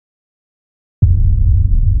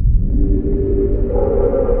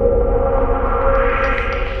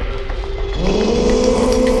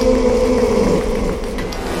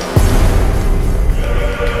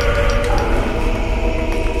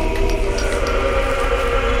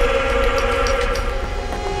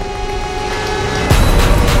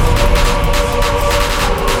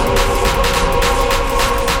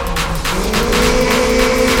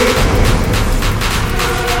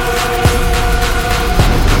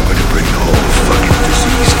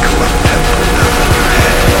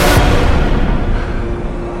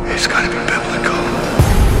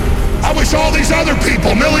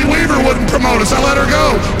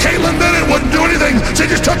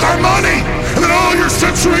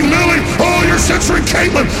answering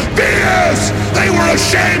Caitlin. BS! They were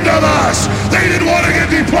ashamed of us! They didn't want to get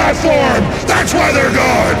deplatformed! That's why they're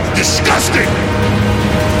gone! Disgusting!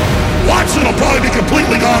 Watson will probably be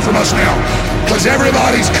completely gone from us now. Because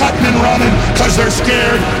everybody's cutting and running, because they're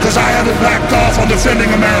scared, because I haven't backed off on defending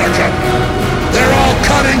America. They're all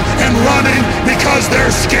cutting and running because they're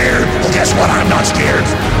scared. Well, guess what? I'm not scared.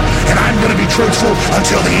 And I'm going to be truthful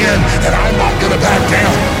until the end, and I'm not going to back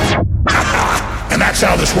down. And that's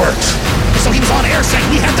how this works. So he was on air saying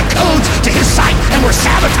we had the codes to his site and we're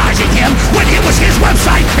sabotaging him when it was his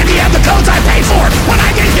website and he had the codes I paid for. When I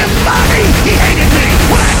gave him money, he hated me.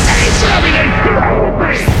 When I paid for everything, he hated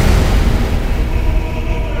me.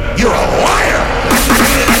 You're a liar!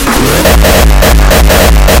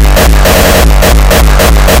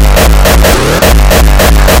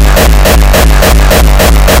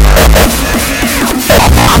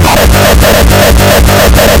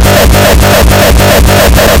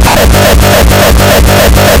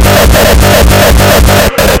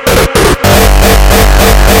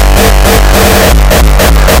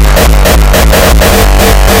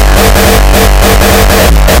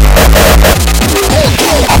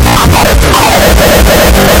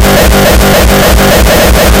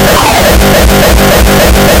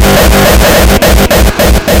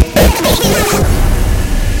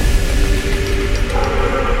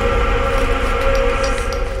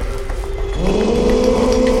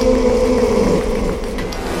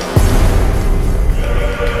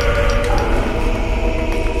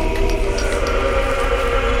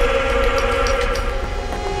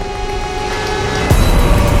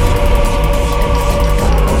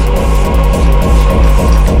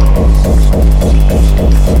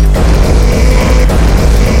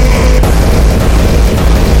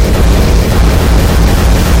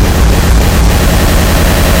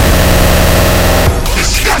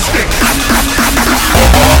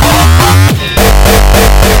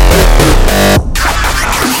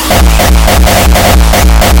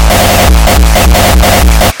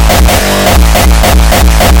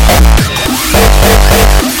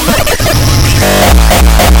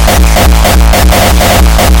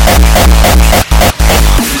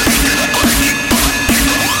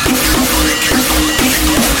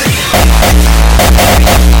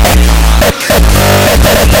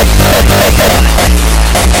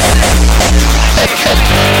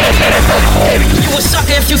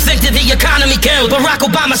 Barack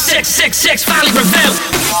Obama 666 finally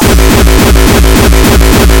revealed.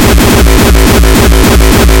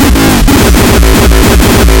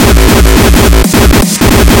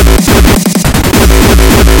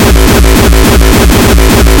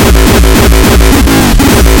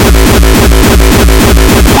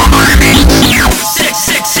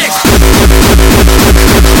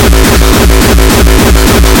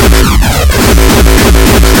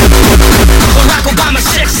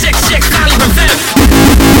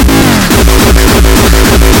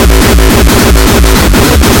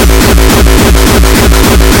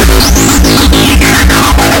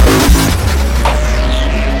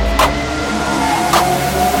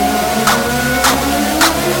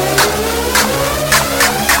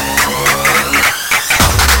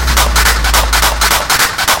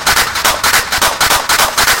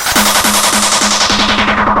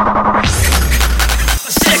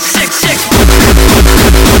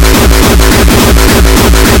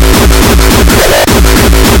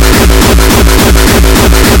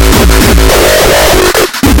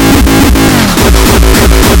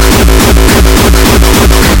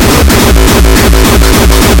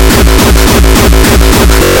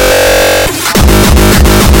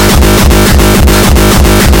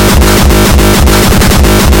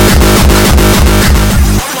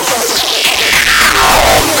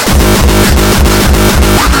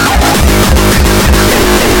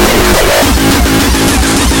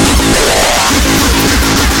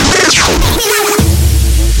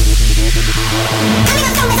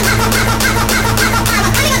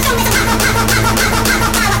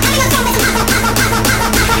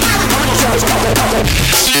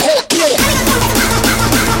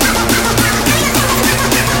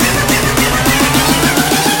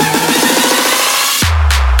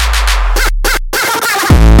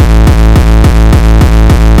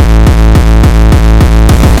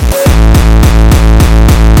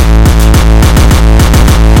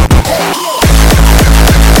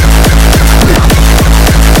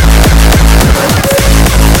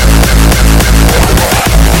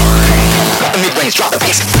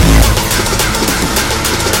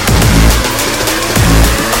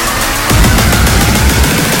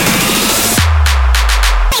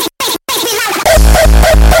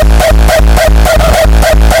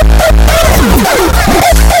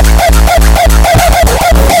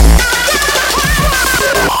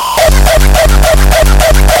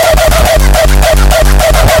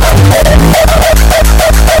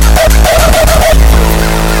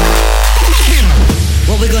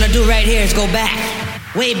 do right here is go back,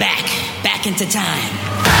 way back, back into time.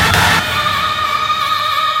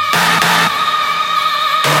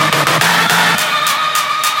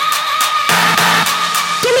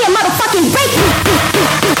 Give me a motherfucking break!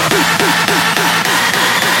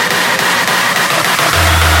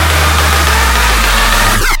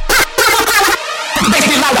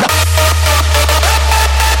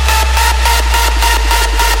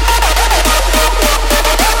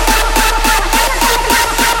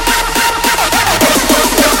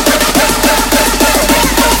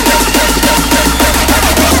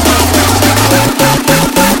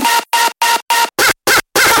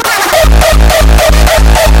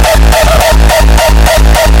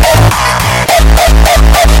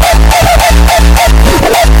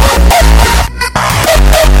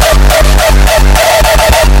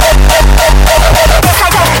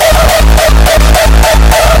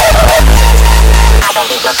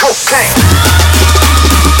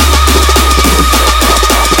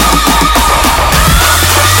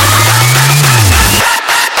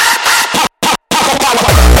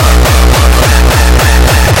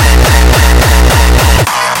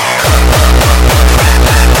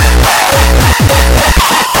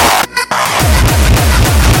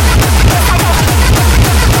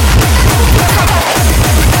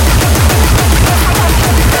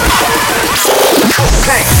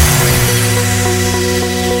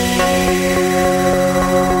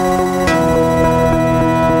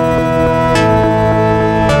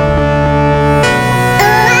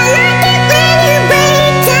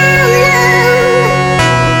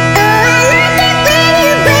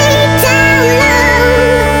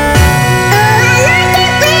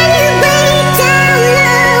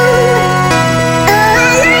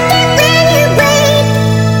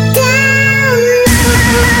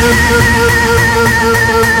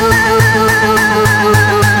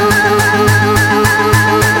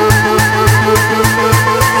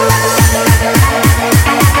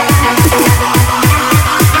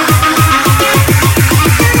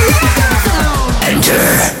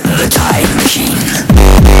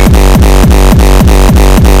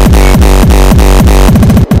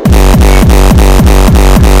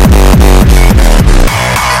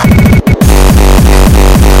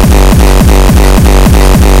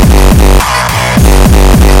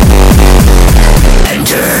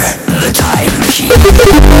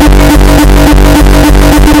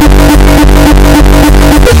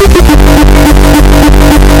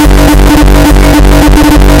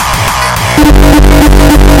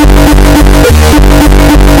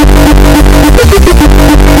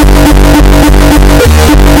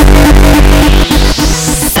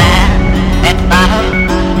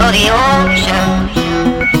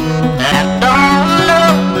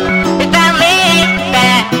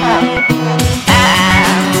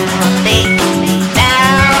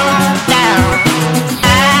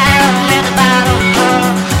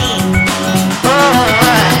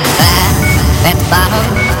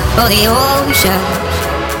 For the ocean,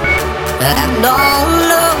 but I don't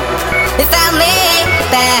know if I'll make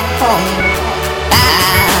it back home.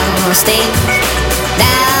 I'll stay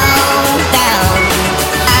down, down.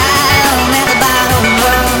 I'm at the bottom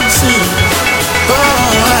of the sea.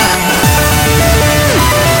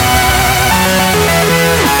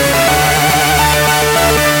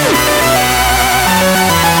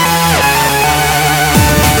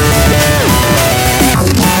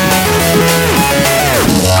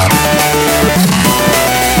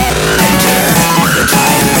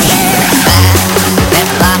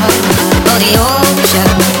 The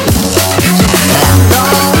ocean, but I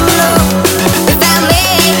don't know if I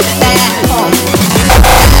make it back home.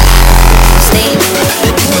 Stay down.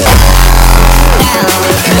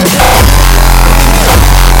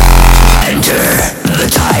 Enter the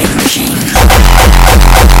time machine.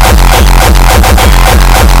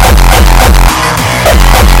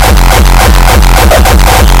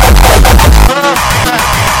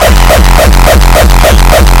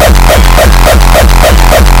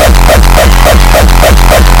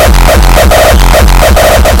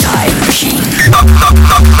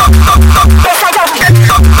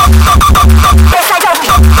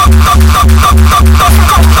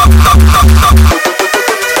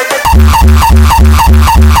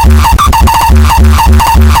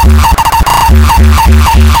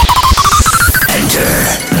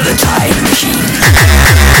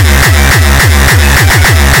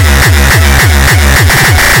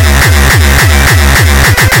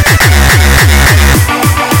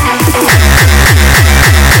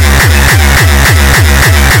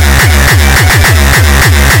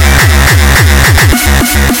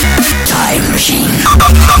 Time machine.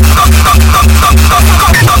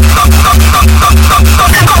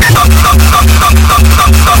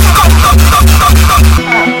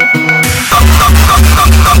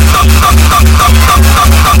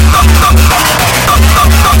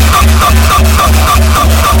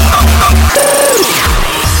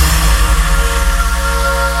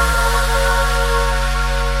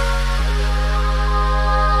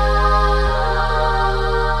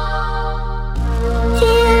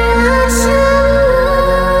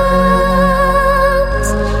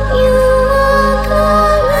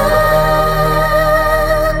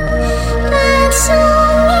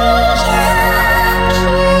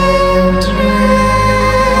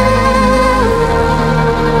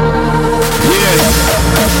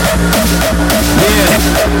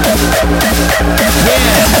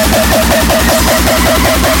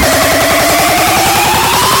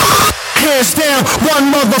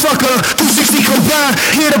 one motherfucker. 260 combined,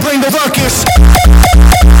 here to bring the ruckus.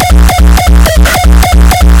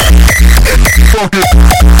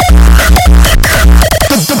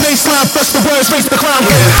 The baseline, plus the words, raise the clown.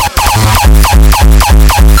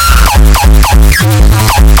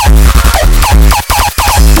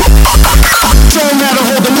 Don't matter,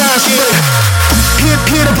 hold the nine shit.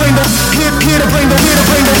 Here to bring the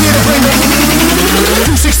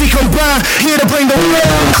 260 combined, here to bring the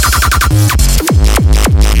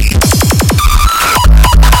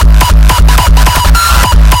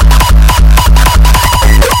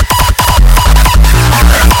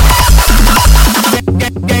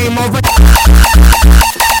game over.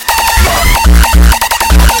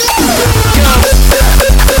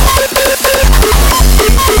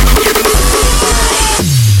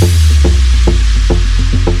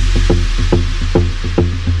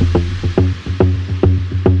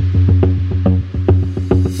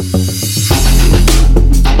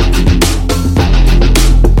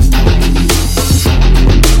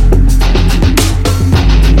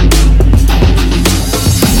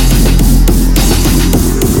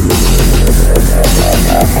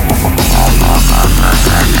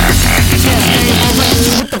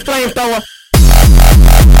 Flamethrower.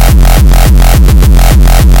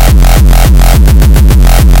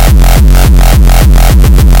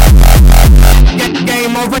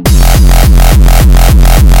 Game over.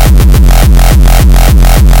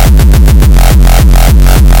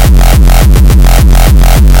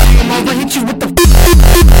 Game over. Hit you with the.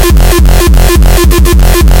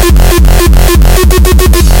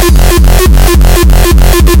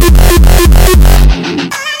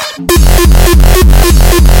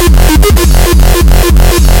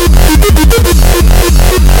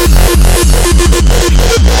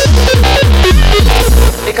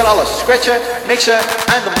 Ik kan alles scratchen, mixen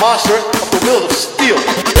en de master of the will of steel.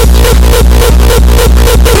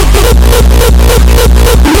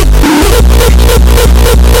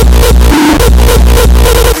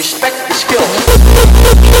 Respect the skills.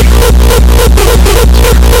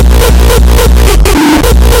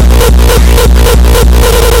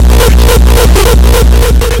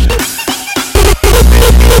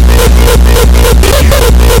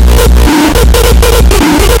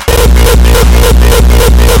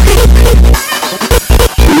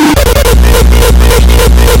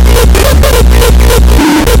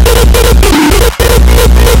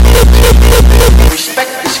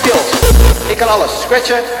 Alles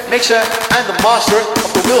scratchen, mixen en de master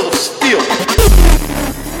of the will of steel.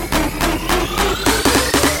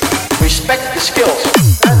 Respect the skills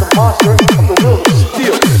and the master of the will of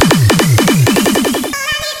steel.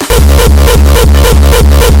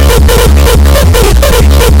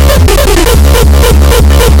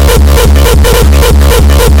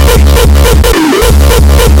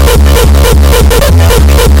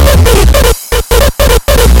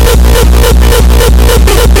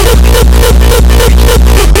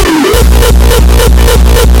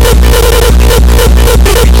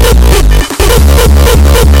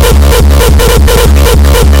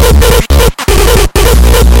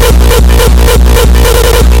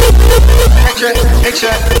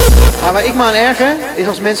 Maar waar ik me aan erger, is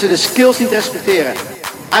als mensen de skills niet respecteren.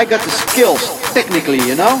 I got the skills, technically,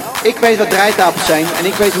 you know? Ik weet wat draaitafels zijn en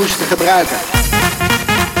ik weet hoe ze te gebruiken.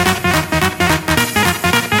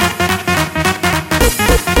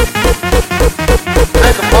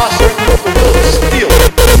 I'm the master of the will of steel.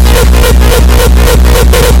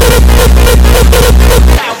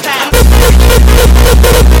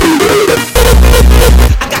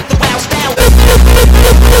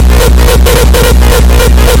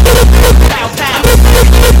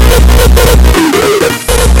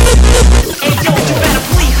 Hey yo, you better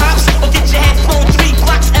flee hops or get your head flown 3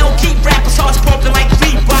 blocks. L keep rappers hearts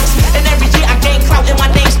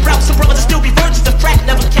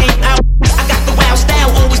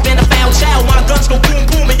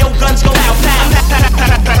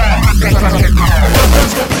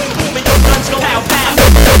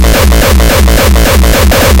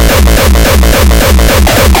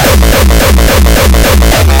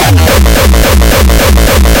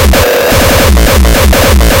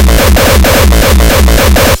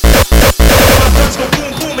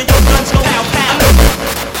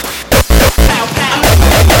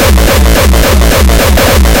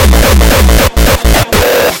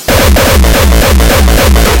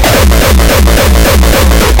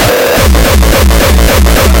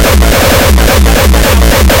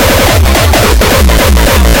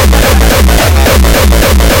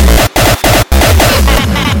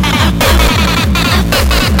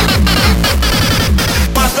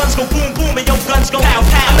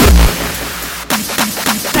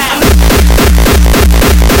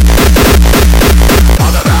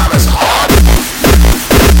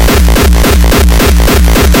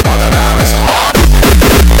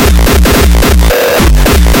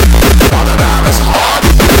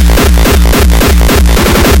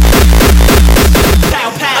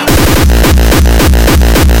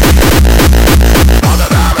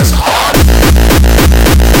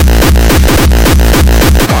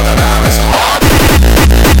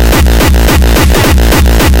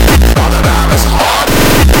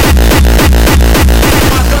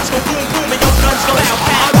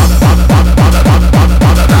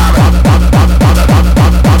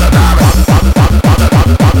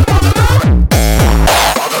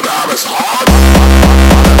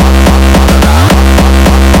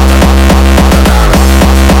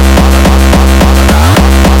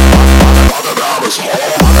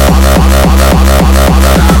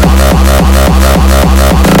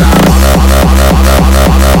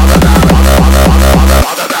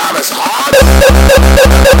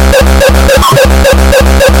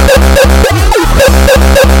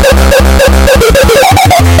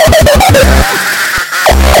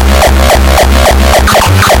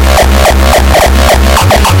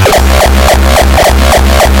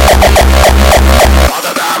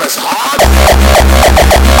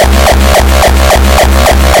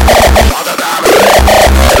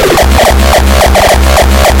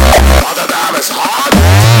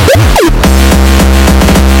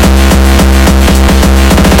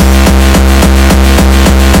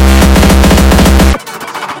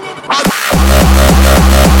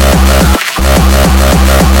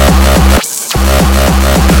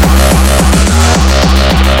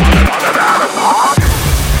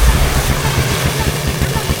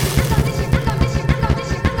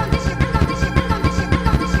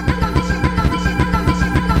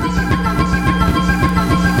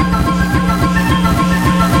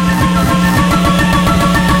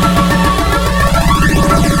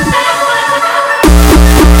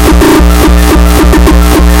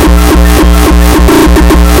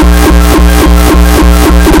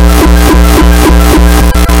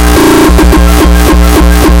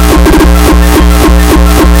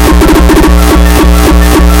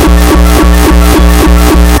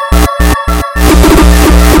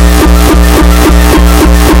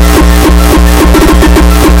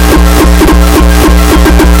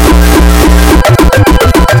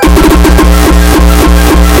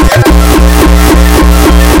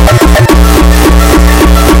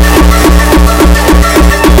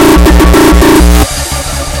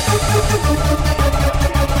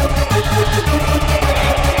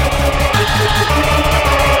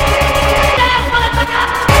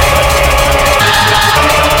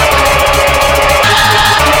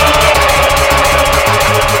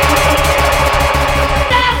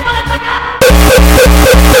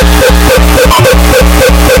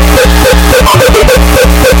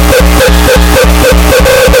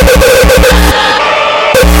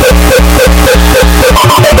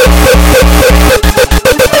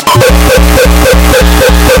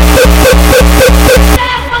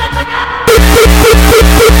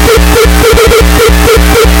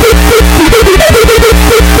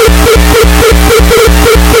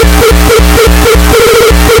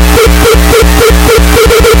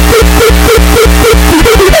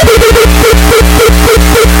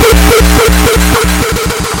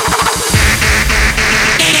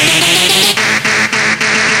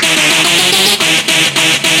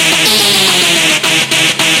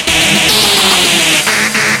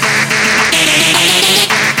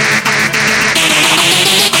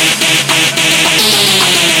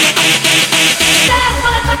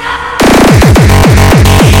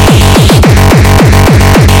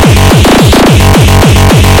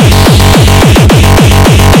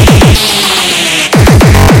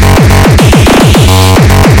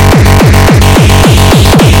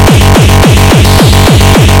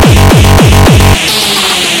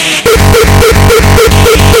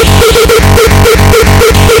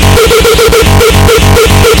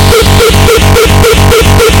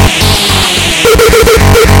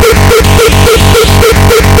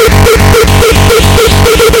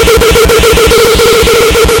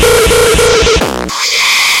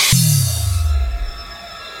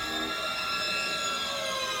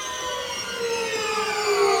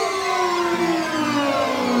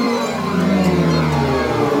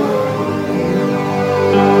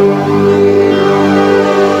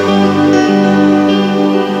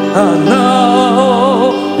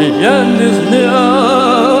end is near,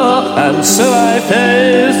 and so I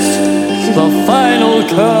face the final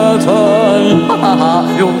curtain.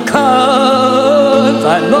 You can't,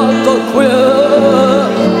 I'm not the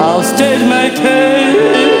queer. I'll state my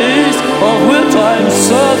case, of which I'm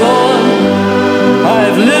certain.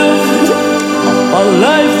 I've lived a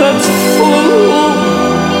life that's full,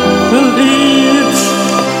 with each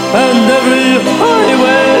and every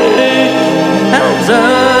highway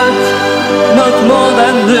exit. Not more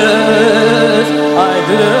than this, I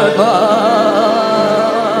did it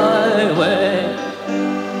my way.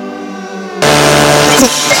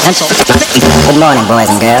 Good morning, boys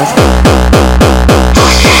and girls.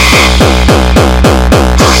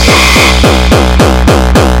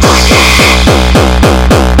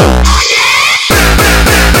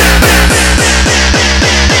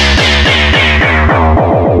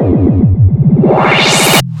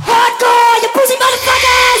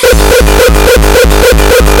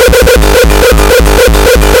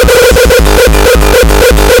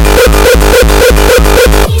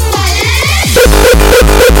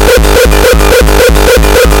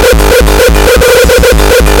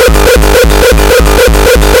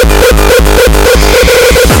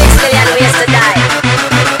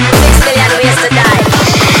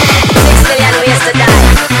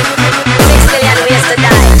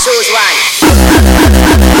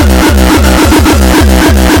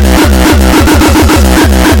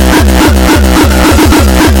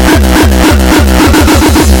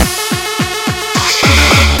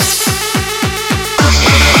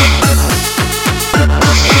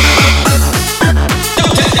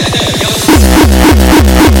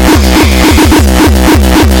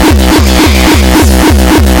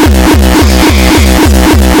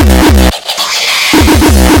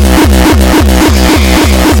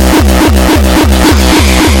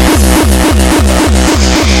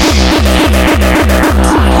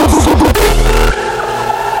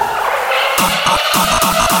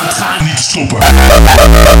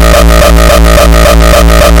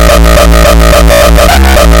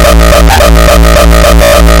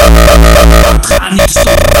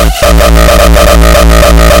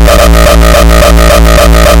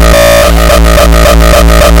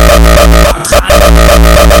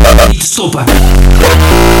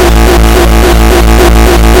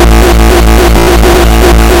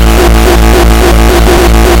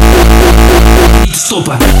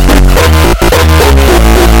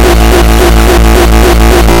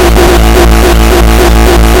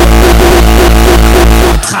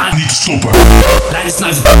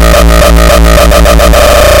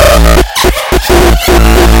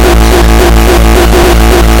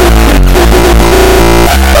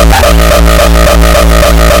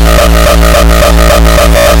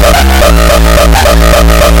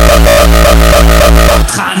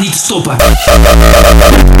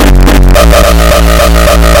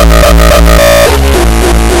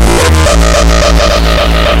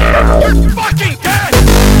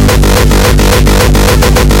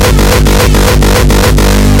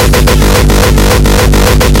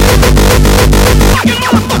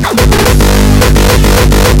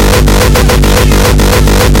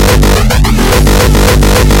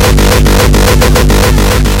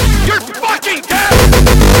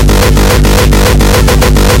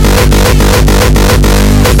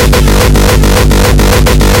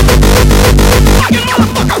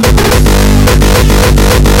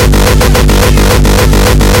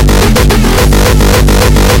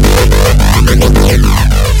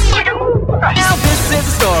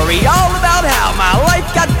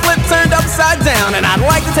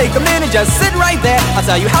 Just sit right there. I'll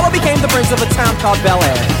tell you how I became the prince of a town called Bel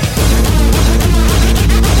Air.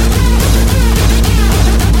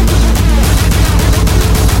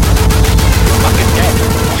 Fucking dead.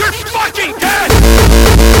 You're fucking dead.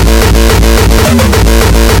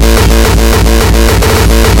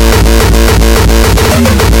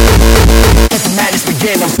 Let the madness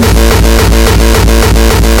begin.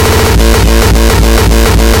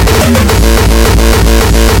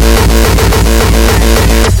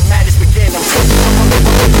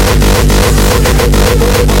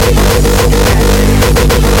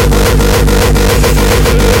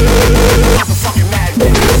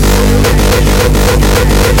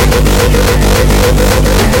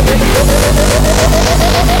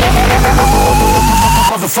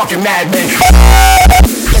 Motherfucking madman.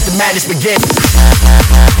 Let the madness begin.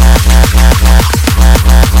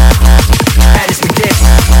 Madness begin.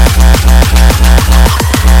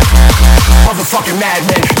 Motherfucking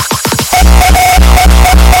madman.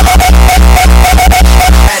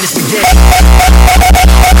 Madness begin.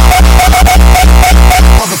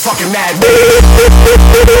 Motherfucking madman.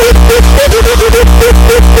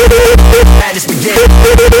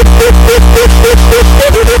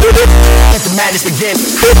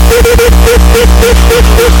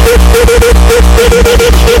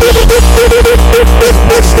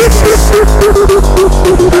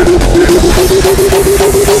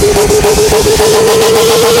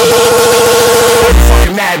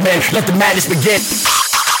 madness begin.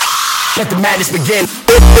 Let the madness begin.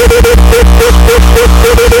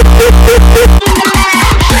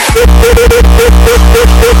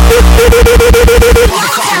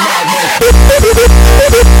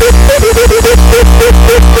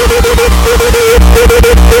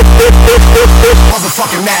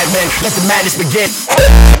 Motherfucking madman, let the madness begin.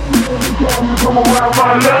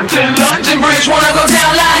 London Bridge, wanna go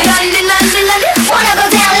down like London, London, London, wanna go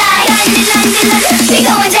down like London, London, London, we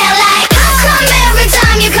going down like. How come every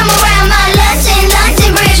time you come around my London,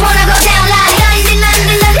 London Bridge, wanna go down like London,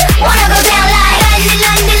 London, London, wanna go down like London,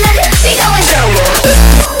 London, London, we going down like.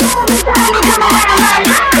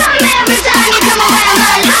 Every time you come around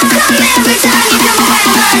my London, every time you come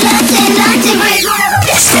around my London, London Bridge, wanna go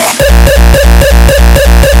down like.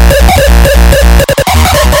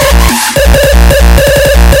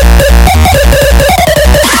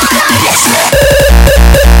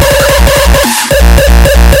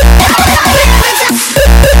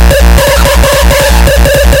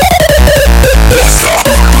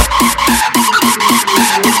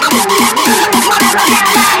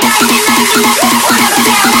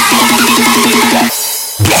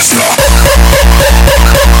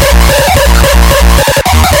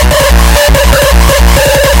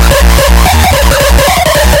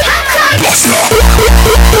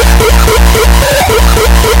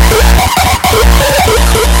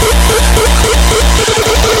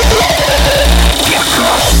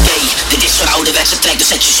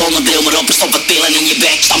 Zonnebril maar op en stop wat pillen in je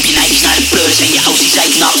bek. Stamp je nijs naar de pleurs en je oudsie zei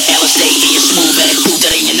knap. LSD in je smoelwerk,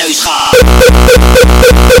 poeder in je neus gaat.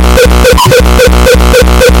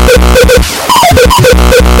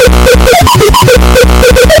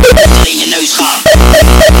 Poeder in je neus gaat.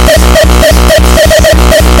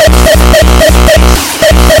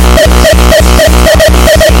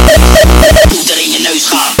 Poeder in je neus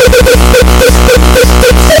gaat.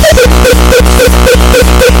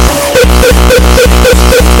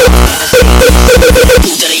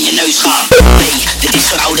 Poeder in je neus gaat. Nee, dit is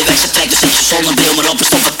voor ouderwetse trek, dus zet je zonnebril maar op en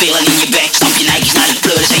stop wat pillen in je bek. Stamp je nijkjes naar de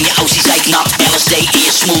pleurs en je oudsie zei knap. LSD in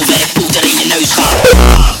je smoelwerk, poeder in je neus gaat.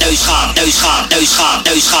 Neus gaat, neus gaat, neus gaat,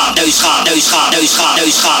 neus gaat, neus gaat, neus gaat, neus gaat,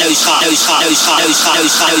 neus gaat, neus gaat, neus gaat, neus gaat,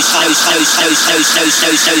 neus gaat, neus gaat, neus gaat, neus gaat, neus gaat, neus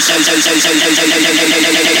gaat, neus gaat, neus gaat,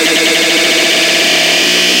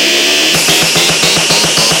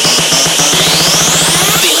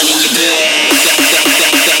 pillen in je bek,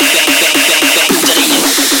 poeder in je,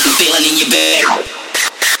 pillen in je bek,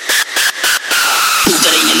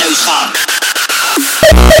 poeder in je neus gaat.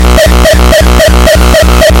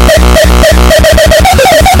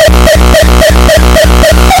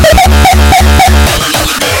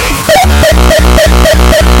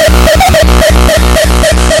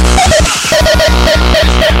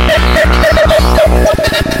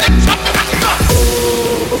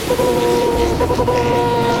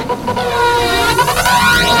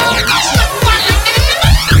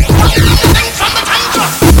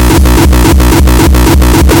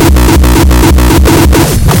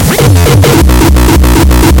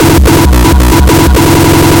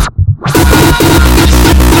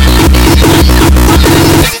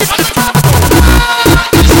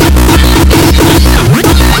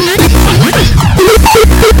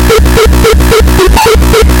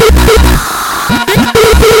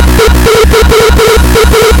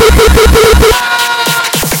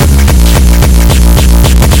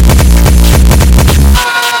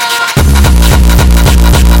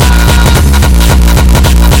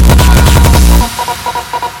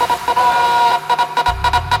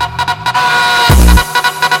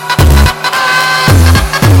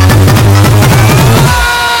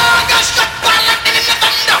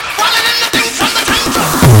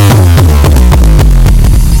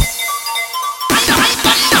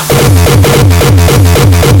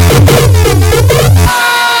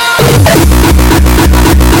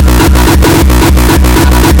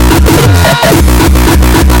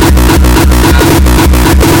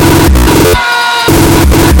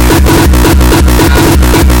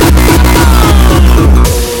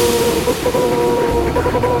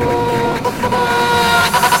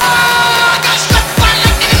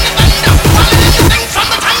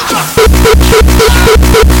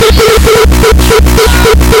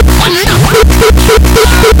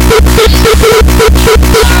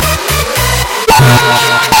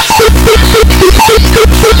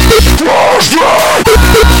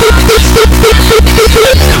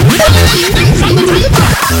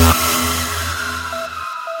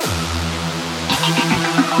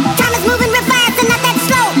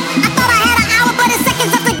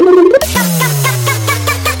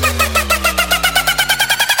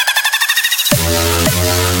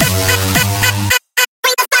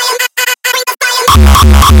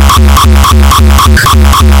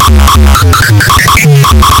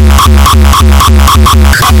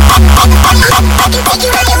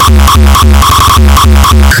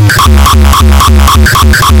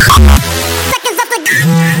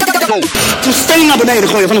 naar beneden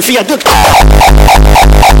gooien van een viaduct.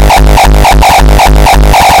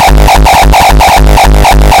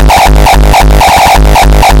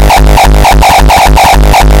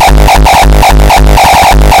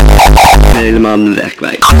 Helemaal de weg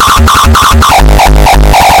kwijt.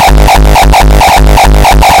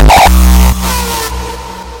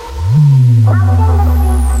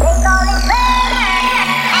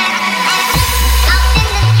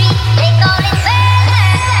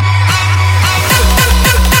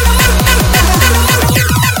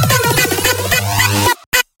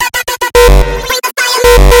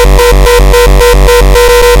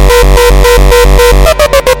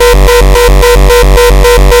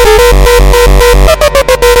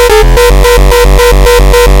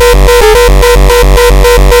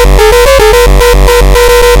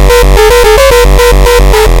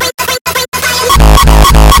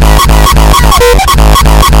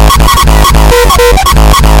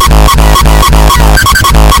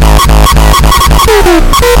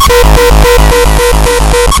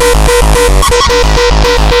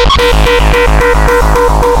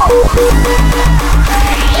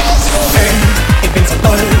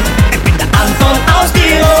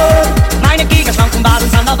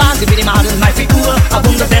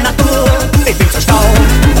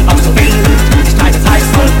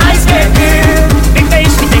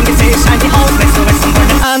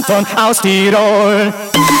 Aus Tirol.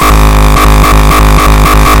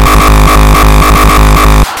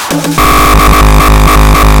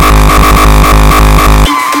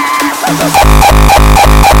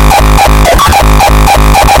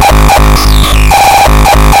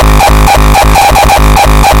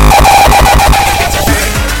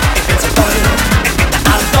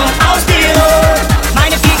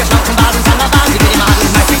 Meine Flieger schnappen Baden, sind mal Wahnsinn, wie die Madel,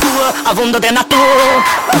 meine Figur, ein Wunder der Natur.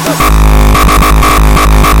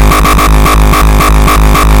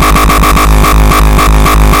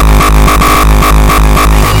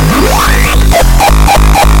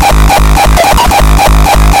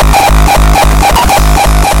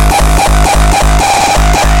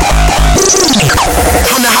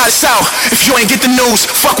 South. If you ain't get the news,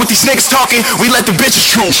 fuck what these niggas talking. We let the bitches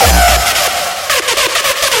choose.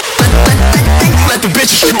 Let the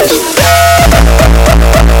bitches choose.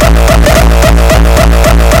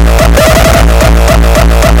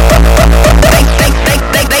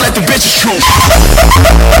 Let the bitches choose.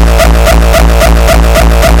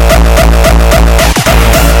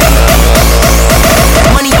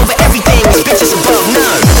 Money over everything, bitches above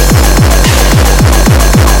none.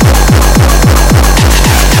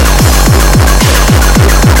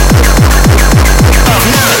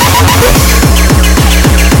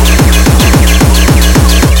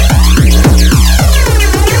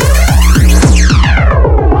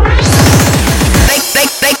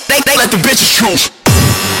 Let the bitches choose.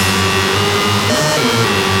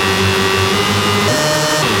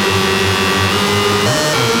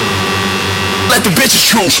 Let the bitches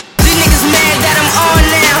choose. These niggas mad that I'm on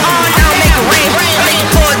now. I'll make it rain, make it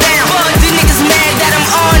pour down. These niggas mad that I'm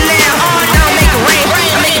on now. I'll make it rain,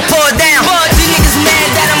 make it pour down. These niggas mad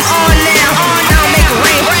that I'm on now. I'll make it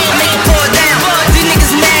rain, make it pour down. These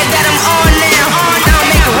niggas mad that I'm on now. I'll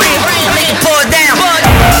make it rain, make it pour down.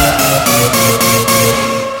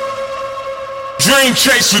 Dream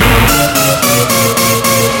chasing.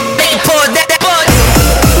 Make it pour down.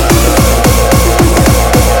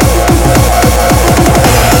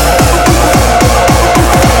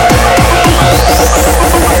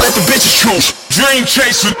 Let the bitches choose. Dream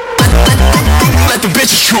chasing. Let the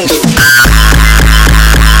bitches choose.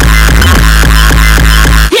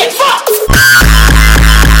 Get fucked!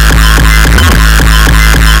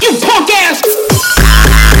 You punk ass!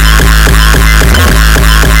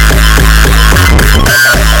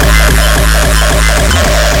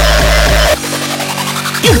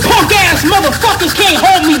 You punk ass motherfuckers can't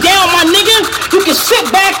hold me down, my nigga! You can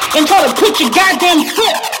sit back and try to put your goddamn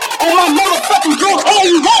foot on my motherfucking throat all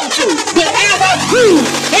you want to. But as I do,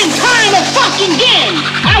 in time of fucking game,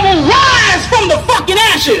 I will rise from the fucking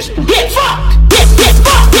ashes. Get fucked! Get fucked! Get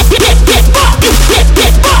fucked! Get fucked!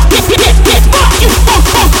 Get fucked! You punk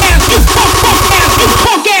ass! You punk ass! You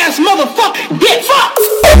punk ass motherfucker! Get fucked!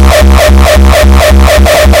 You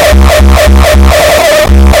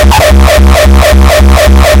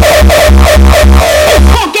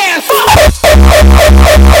punk ass!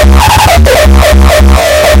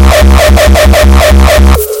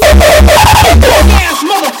 Punk ass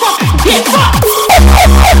motherfucker! Get fucked!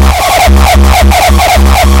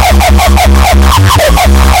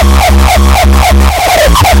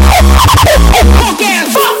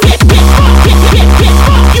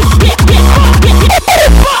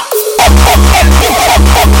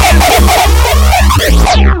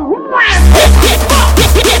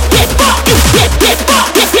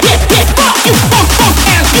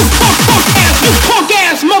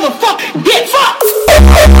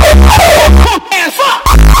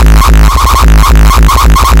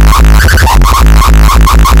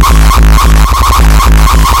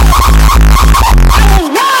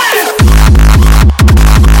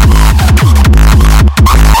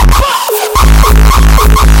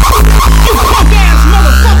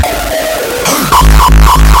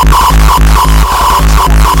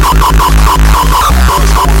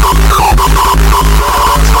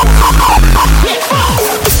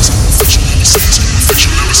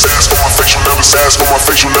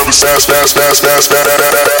 face, you'll never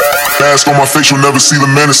fast on my face, you'll never see the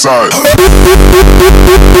man inside.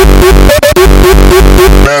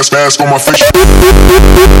 Fast on my face,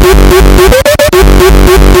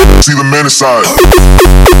 see the man inside.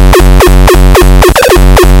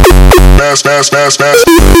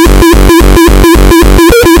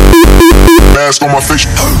 Fast on my face.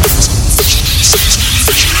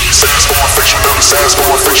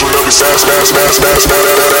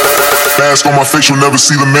 Fast on my face, you'll never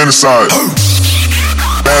see the man inside.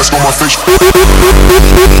 Fast on my face.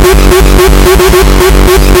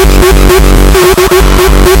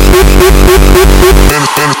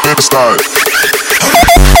 Man inside.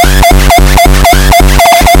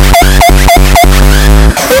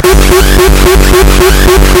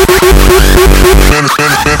 Man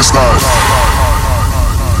inside.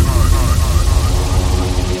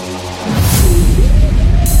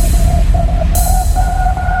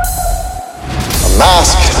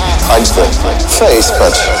 Mask hides the face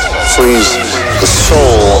but frees the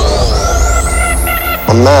soul.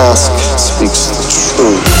 A mask speaks the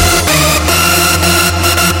truth.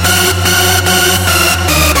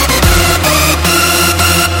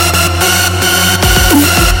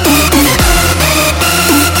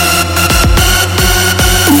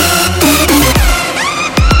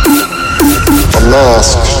 A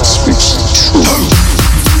mask speaks the truth.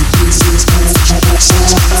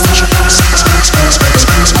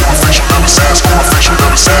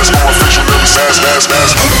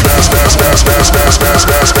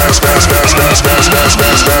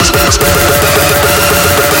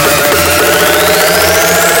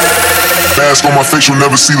 Mask on my face, you'll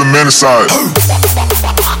never see the man inside.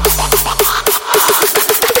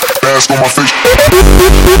 Mask on my face.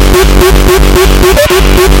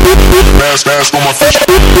 Mask on my face.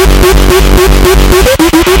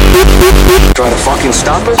 Try to fucking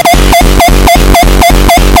stop it?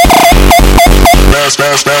 Mask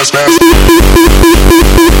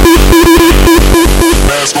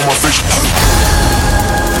on my face.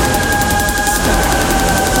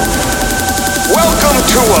 Welcome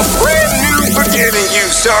to a brand new beginning, you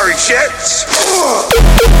sorry shits.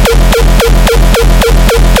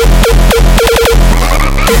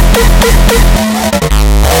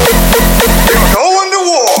 You're going to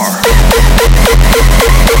war.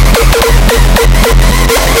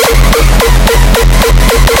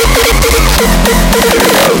 Here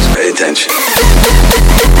it goes, pay attention.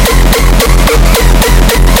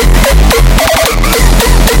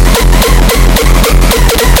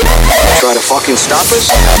 Try to fucking stop us?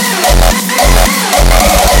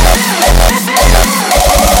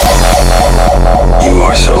 You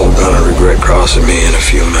are so gonna regret crossing me in a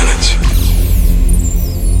few minutes.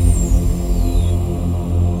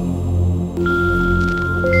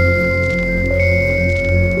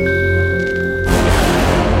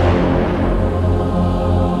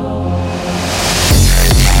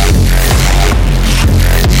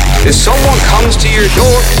 If someone comes to your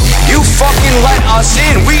door, you fucking let us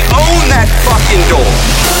in. We own that fucking door.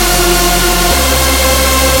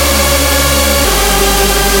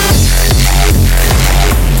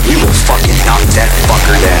 We will fucking knock that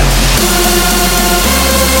fucker down.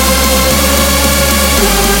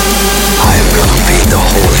 I am gonna be the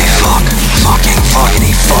holy fuck. Fucking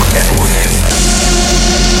fuck that with him.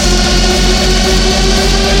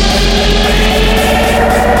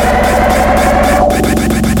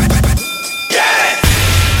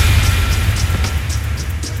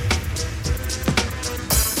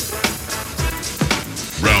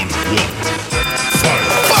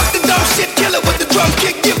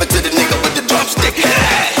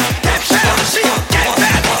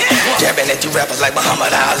 At you rappers like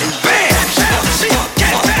Muhammad Ali. Bam!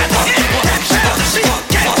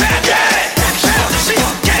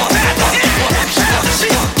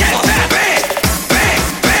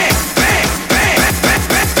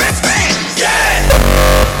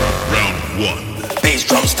 Round one. Bass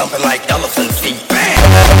drum stumping like elephant feet.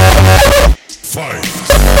 Bam! Fight.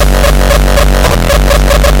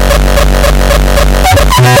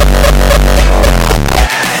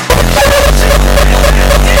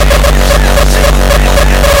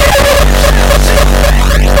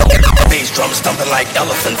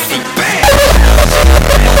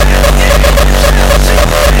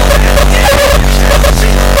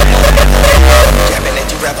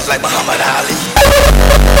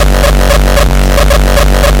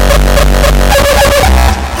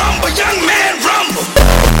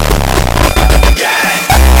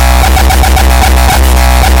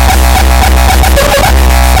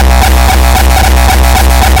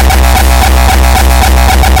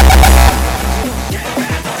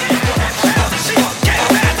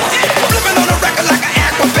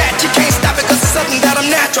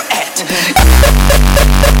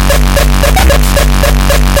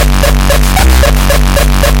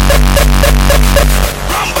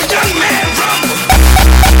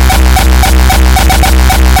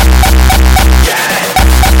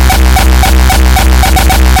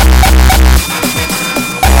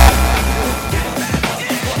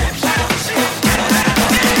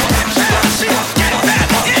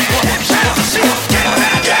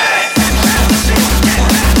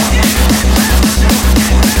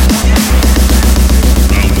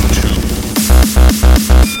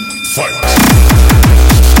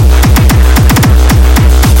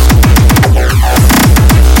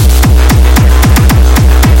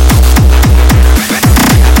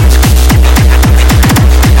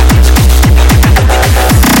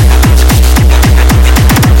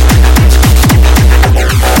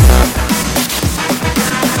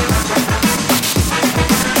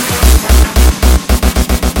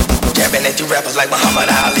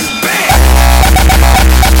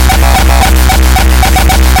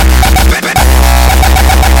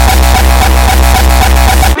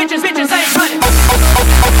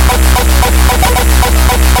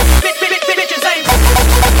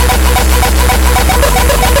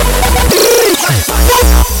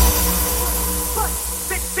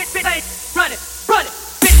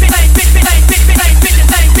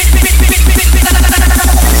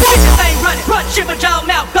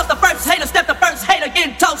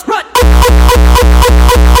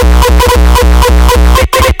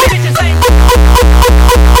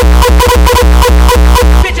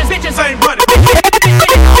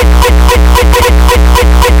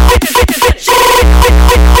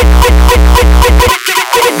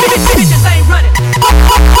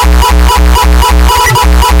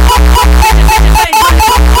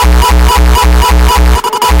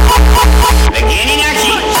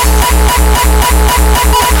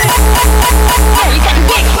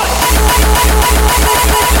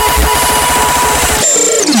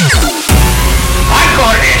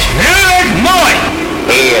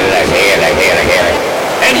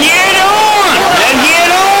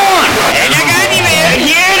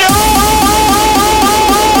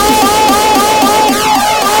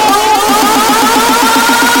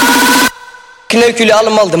 kneuk jullie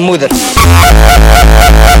allemaal de moeder.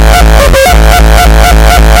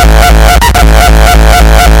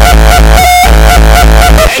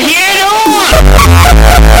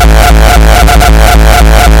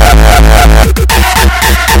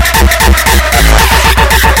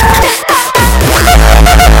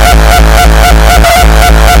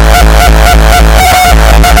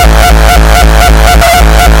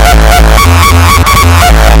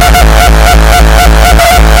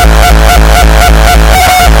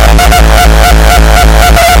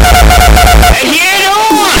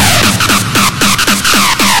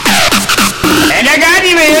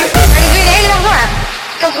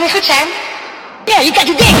 Ja, je krijgt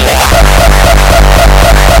je dik.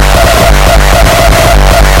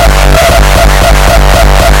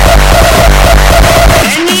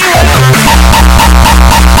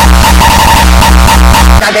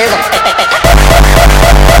 Nou, deze.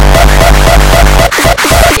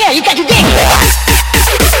 Ja, je krijgt je dik.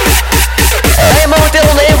 Hij momenteel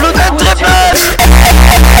onder invloed en trippers.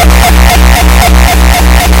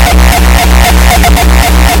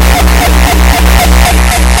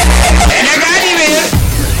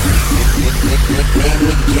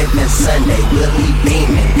 Sunday, Willie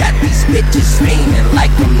beaming, got these bitches screaming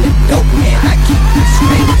like I'm the dope man. I keep you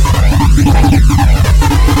screaming.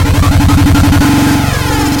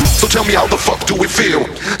 So tell me how the fuck do it feel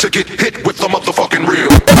to get hit with the motherfucking real?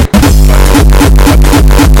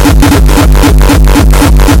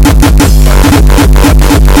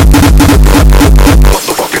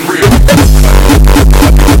 Motherfucking real.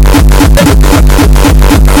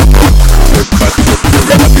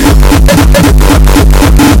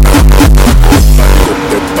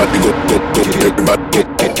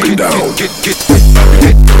 Down. Get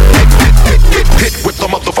hit with the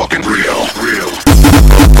motherfucking real.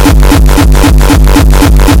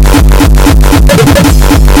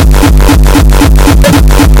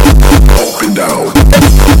 Up and down.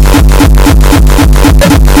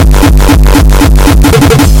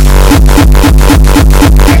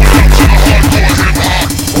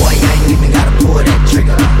 Boy, I ain't even gotta pull that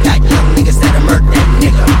trigger. Got young niggas that'll murk that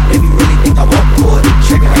nigga. If you really think I won't pull the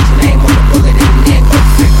trigger, write your name on the bullet and then go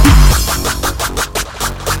figure.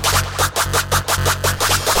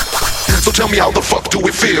 So tell me how the fuck do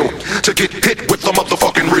it feel to get hit with the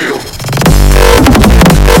motherfucking real?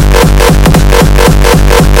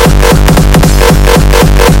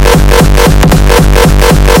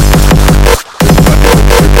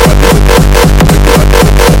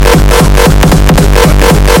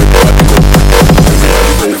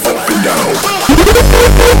 Up and down.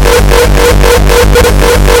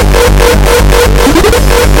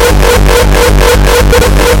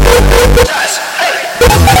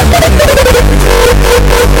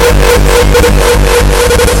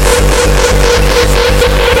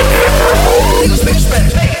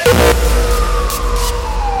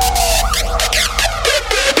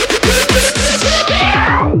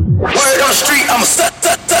 Word on the street, I'm a suspect.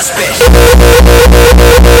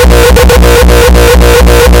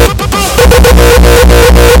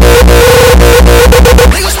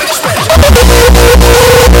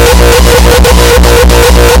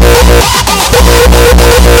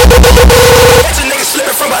 Catch a nigga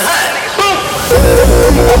slipping from behind.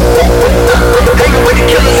 Hanging with the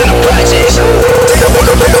killers in the projects. They don't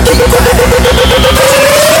wanna let them keep quiet. Catch a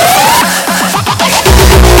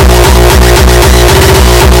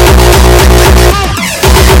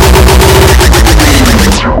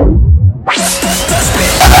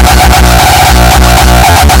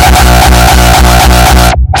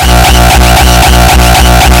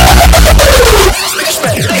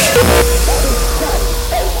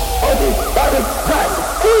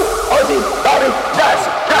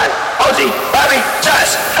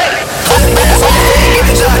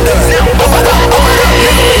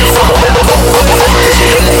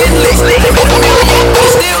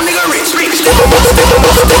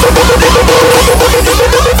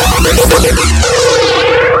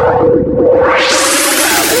nigga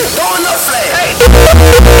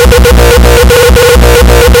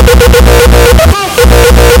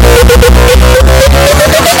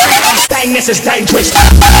This is dangerous.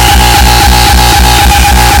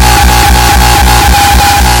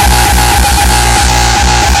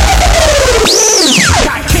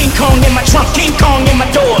 Got King Kong in my trunk, King Kong in my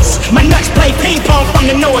doors. My nuts play ping pong from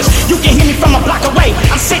the noise. You can hear me from a block away.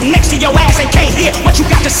 I'm sitting next to your ass and can't hear what you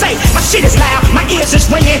got to say. My shit is loud, my ears is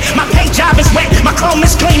ringing, my paint job is wet, my chrome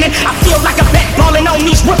is cleaning. I feel like a vet balling on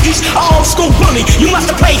these rookies. Old school bully, you must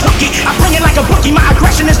have played hooky. I bring it like a bookie, my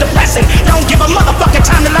aggression is depressing. Don't give a motherfucker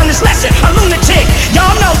time to learn this lesson. A lunatic,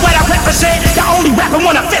 y'all know what I represent. The only rapper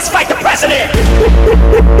wanna fist fight the president.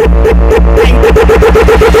 Bang,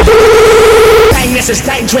 Bang, this is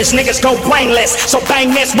dangerous, niggas go brainless. So bang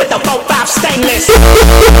this with the 4-5 stainless.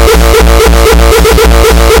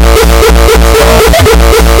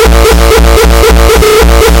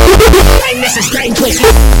 Bang, this is dangerous.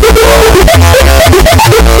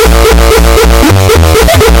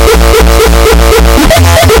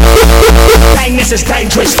 Bang, this is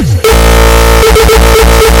dangerous.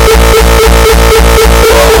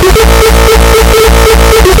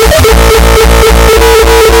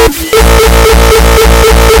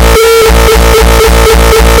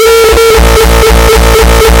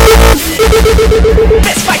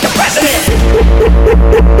 Let's fight the president.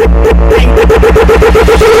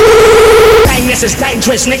 Bang, this is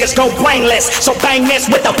dangerous, niggas go brainless. So bang this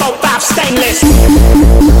with the 4-5 stainless.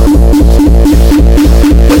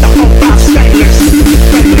 With the 4-5 stainless.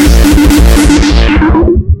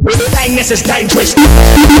 Bang, this is dangerous.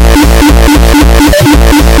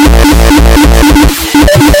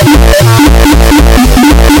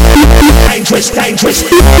 Dangerous, dangerous.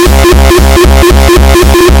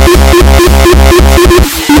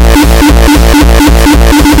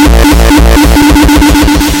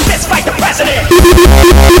 Let's fight the president.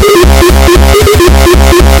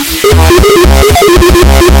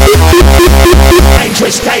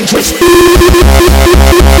 Dangerous, dangerous.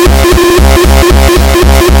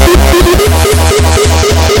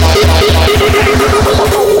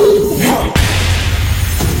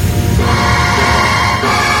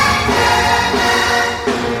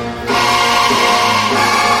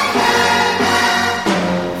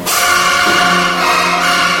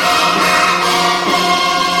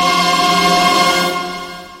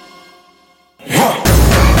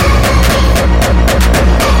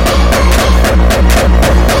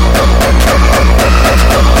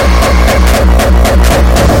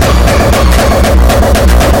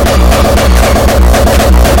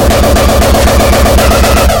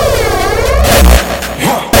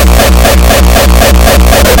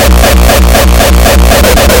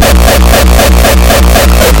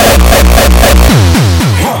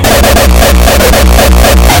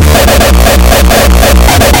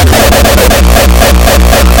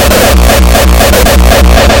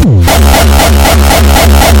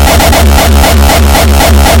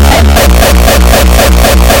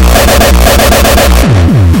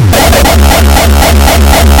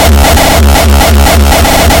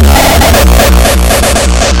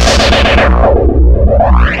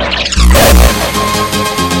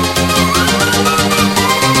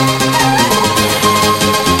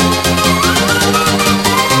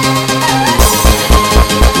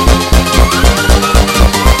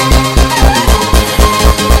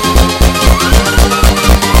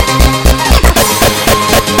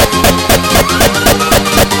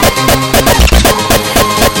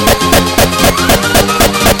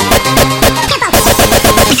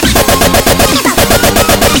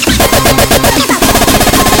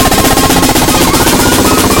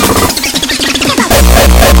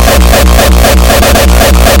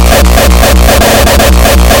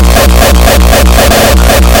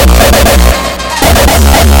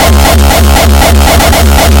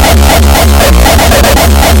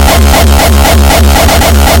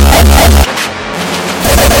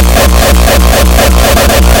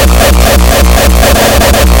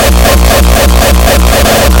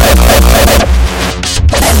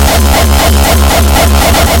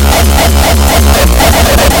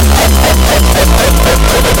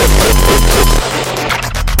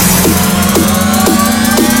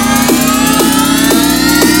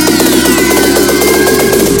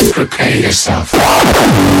 yourself.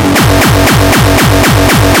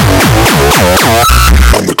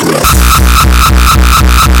 On the ground.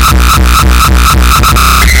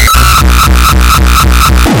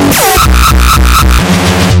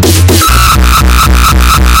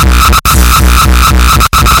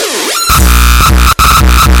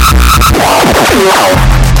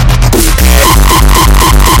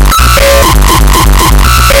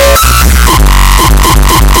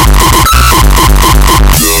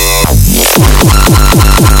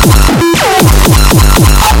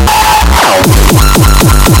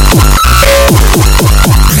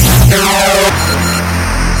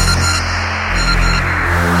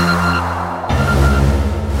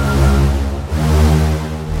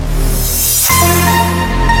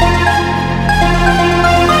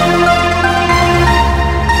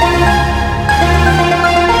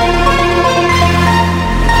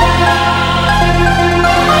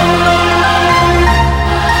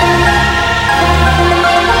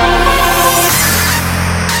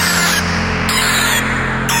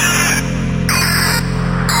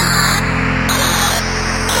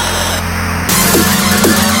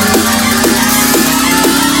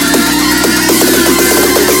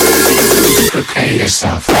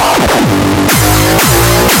 yourself.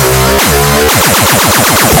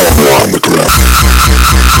 On the ground.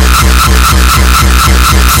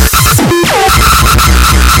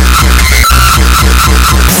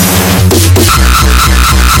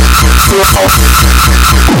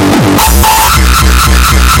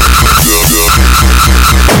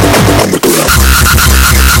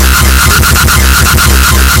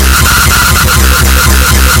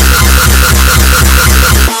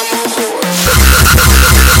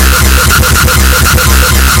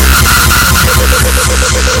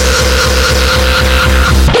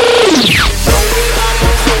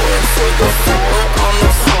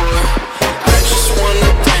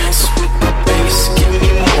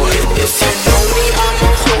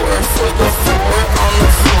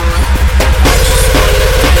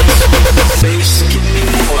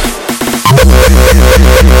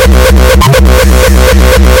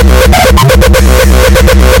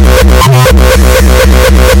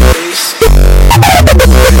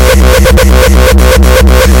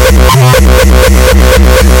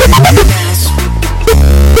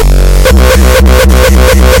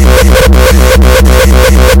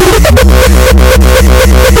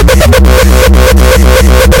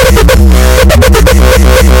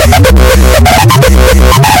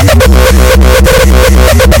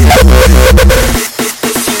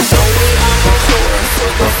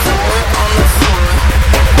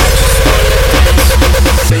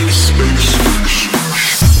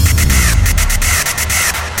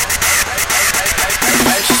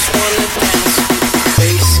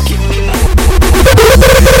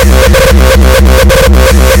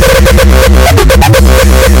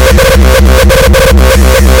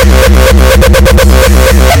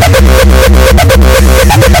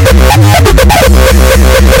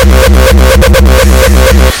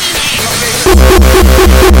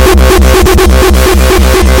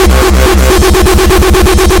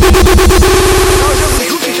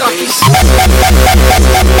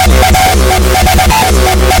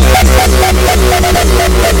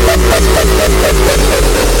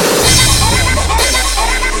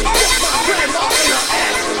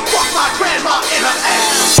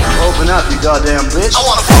 Open up, you goddamn bitch. I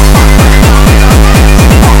wanna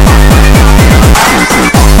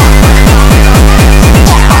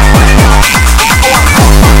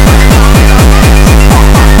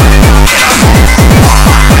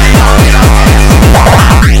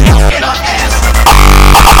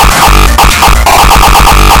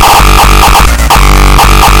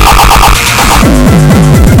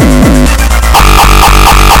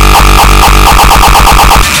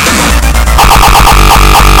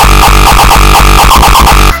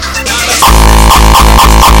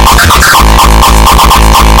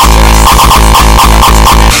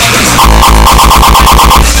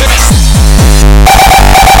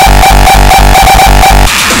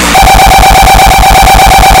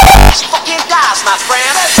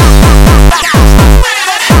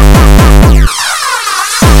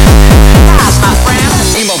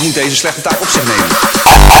deze slechte taak op zich nemen.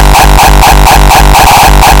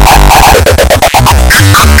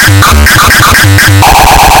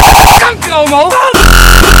 Kanker, homo!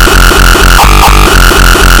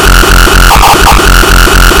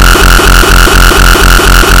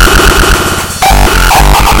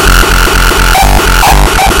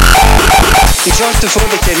 Ik zorg ervoor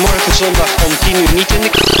dat jij morgen zondag om 10 uur niet in de...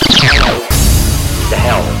 De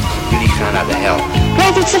hel. Jullie gaan naar de hel.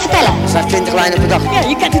 Ik weet iets te vertellen. Staat 20 lijnen per dag. Ja,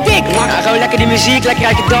 je kent het dik. Ja, gewoon lekker die muziek, lekker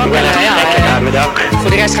uit je dak. Lekker naar mijn dak. Voor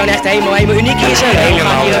de rest gewoon echt helemaal uniek hier zo.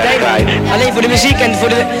 Helemaal hier alleen voor de muziek en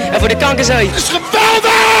voor de kankerzooi. Het is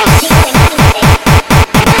geweldig!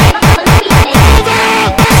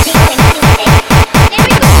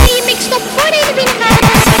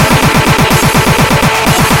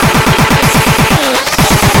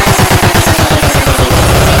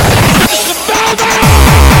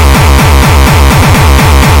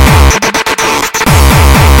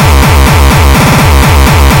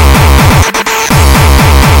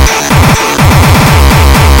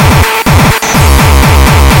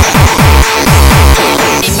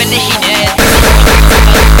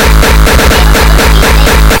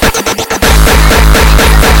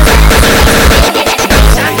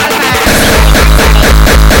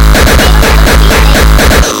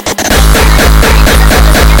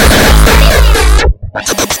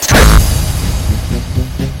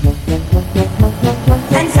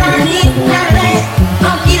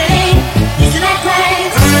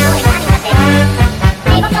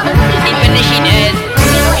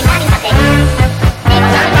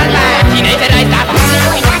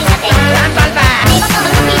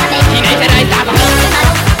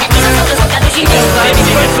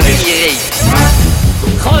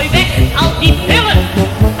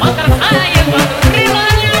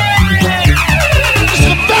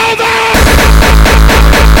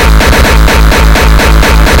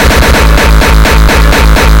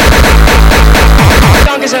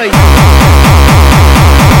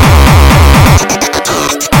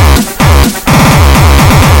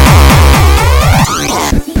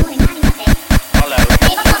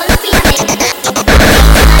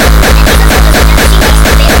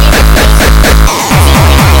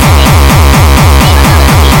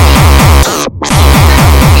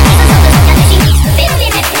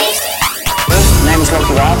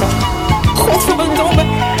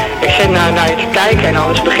 en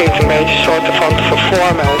alles begint een beetje soort van te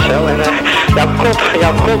vervormen en zo. En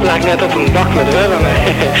jouw kop lijkt net op een bak met wormen.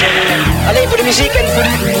 Alleen voor de muziek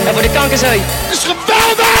en voor de kankerzooi. Is